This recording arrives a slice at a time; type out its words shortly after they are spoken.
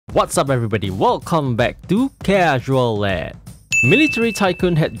What's up everybody, welcome back to Casual Lad. Military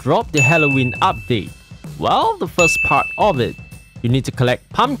Tycoon had dropped the Halloween update. Well, the first part of it, you need to collect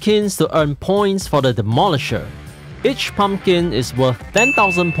pumpkins to earn points for the Demolisher. Each pumpkin is worth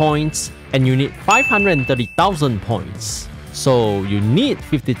 10,000 points and you need 530,000 points. So you need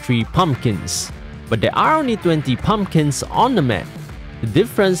 53 pumpkins. But there are only 20 pumpkins on the map. The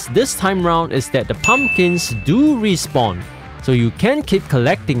difference this time round is that the pumpkins do respawn, so you can keep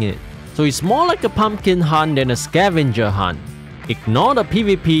collecting it. So it's more like a pumpkin hunt than a scavenger hunt. Ignore the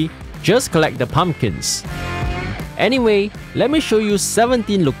PvP, just collect the pumpkins. Anyway, let me show you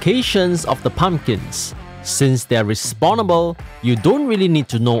 17 locations of the pumpkins. Since they're respawnable, you don't really need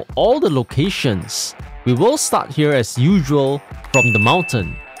to know all the locations. We will start here as usual from the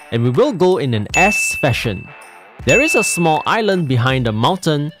mountain, and we will go in an S fashion. There is a small island behind the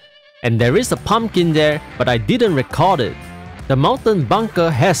mountain, and there is a pumpkin there, but I didn't record it. The mountain bunker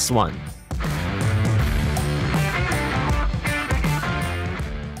has one.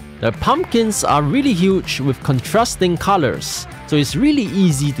 The pumpkins are really huge with contrasting colors, so it's really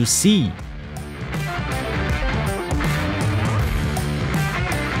easy to see.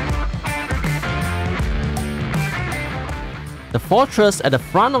 The fortress at the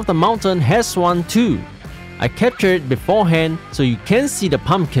front of the mountain has one too. I captured it beforehand so you can see the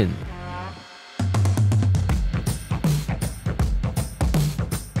pumpkin.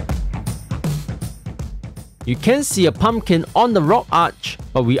 You can see a pumpkin on the rock arch,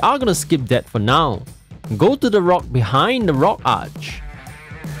 but we are gonna skip that for now. Go to the rock behind the rock arch.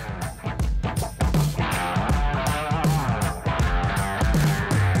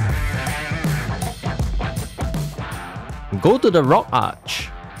 Go to the rock arch.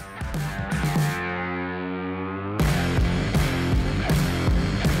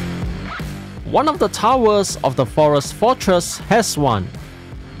 One of the towers of the forest fortress has one.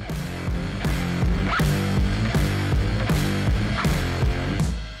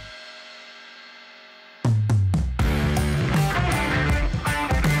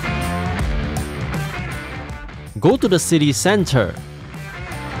 Go to the city center.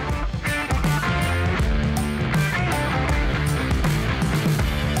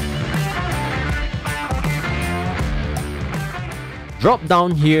 Drop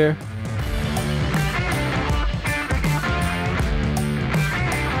down here.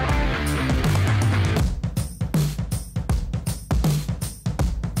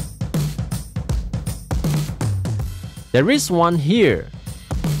 There is one here.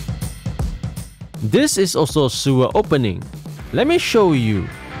 This is also a sewer opening. Let me show you.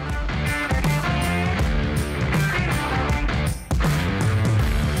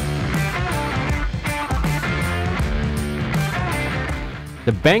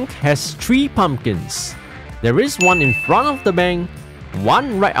 The bank has 3 pumpkins. There is one in front of the bank,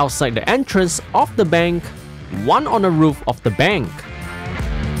 one right outside the entrance of the bank, one on the roof of the bank.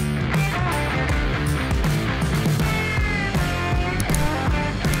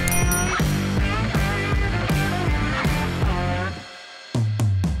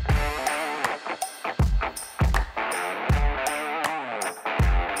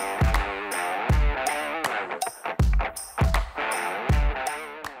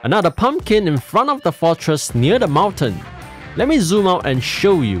 Another pumpkin in front of the fortress near the mountain. Let me zoom out and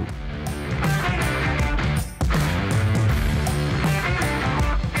show you.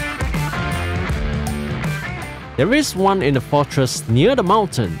 There is one in the fortress near the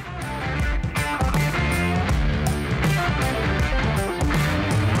mountain.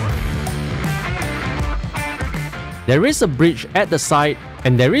 There is a bridge at the side,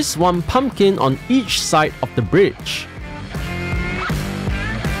 and there is one pumpkin on each side of the bridge.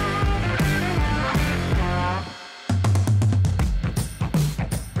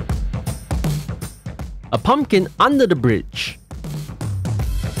 A pumpkin under the bridge.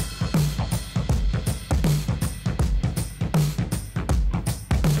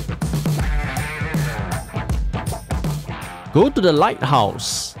 Go to the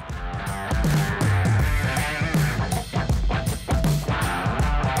lighthouse.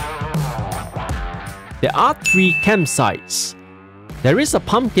 There are 3 campsites. There is a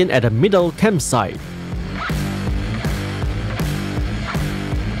pumpkin at the middle campsite.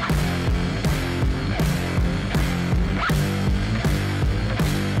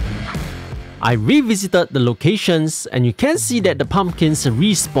 I revisited the locations and you can see that the pumpkins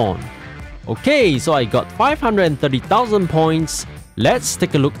respawn. Okay, so I got 530,000 points. Let's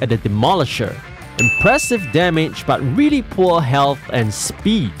take a look at the Demolisher. Impressive damage but really poor health and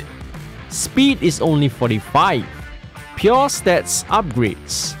speed. Speed is only 45. Pure stats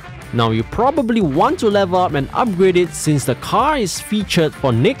upgrades. Now you probably want to level up and upgrade it since the car is featured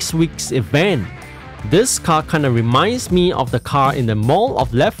for next week's event. This car kinda reminds me of the car in the mall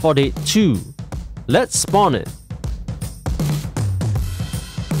of Left 4 Dead 2. Let's spawn it.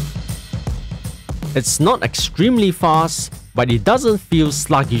 It's not extremely fast, but it doesn't feel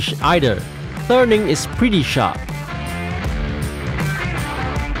sluggish either. Turning is pretty sharp.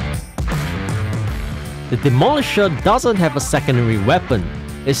 The Demolisher doesn't have a secondary weapon,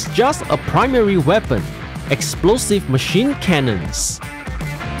 it's just a primary weapon, explosive machine cannons.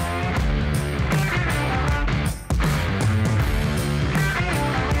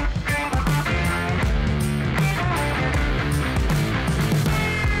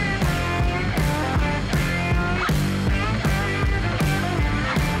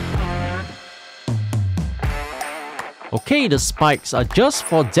 Okay, the spikes are just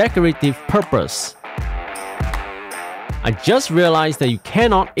for decorative purpose. I just realized that you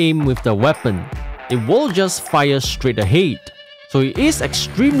cannot aim with the weapon. It will just fire straight ahead, so it is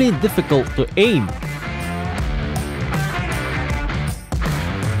extremely difficult to aim.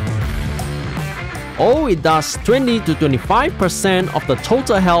 Oh, it does 20 to 25% of the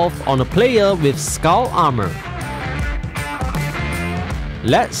total health on a player with skull armor.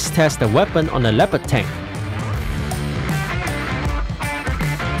 Let's test the weapon on a leopard tank.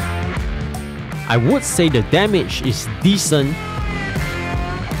 I would say the damage is decent.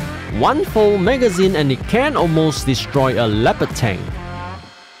 One full magazine and it can almost destroy a leopard tank.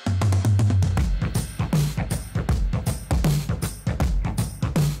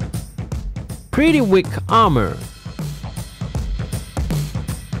 Pretty weak armor.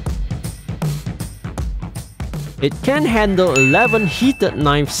 It can handle 11 heated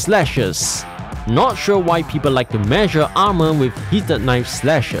knife slashes. Not sure why people like to measure armor with heated knife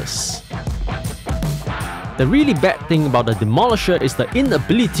slashes. The really bad thing about the Demolisher is the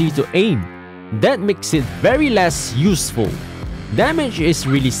inability to aim. That makes it very less useful. Damage is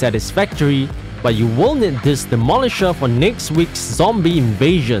really satisfactory, but you will need this Demolisher for next week's zombie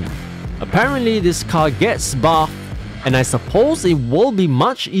invasion. Apparently this car gets buffed, and I suppose it will be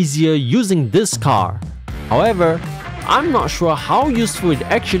much easier using this car. However, I'm not sure how useful it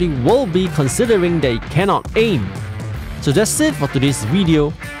actually will be considering that it cannot aim. So that's it for today's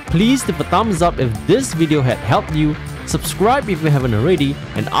video. Please leave a thumbs up if this video had helped you, subscribe if you haven't already,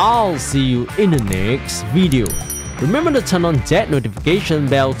 and I'll see you in the next video. Remember to turn on that notification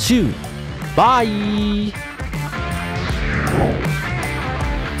bell too. Bye!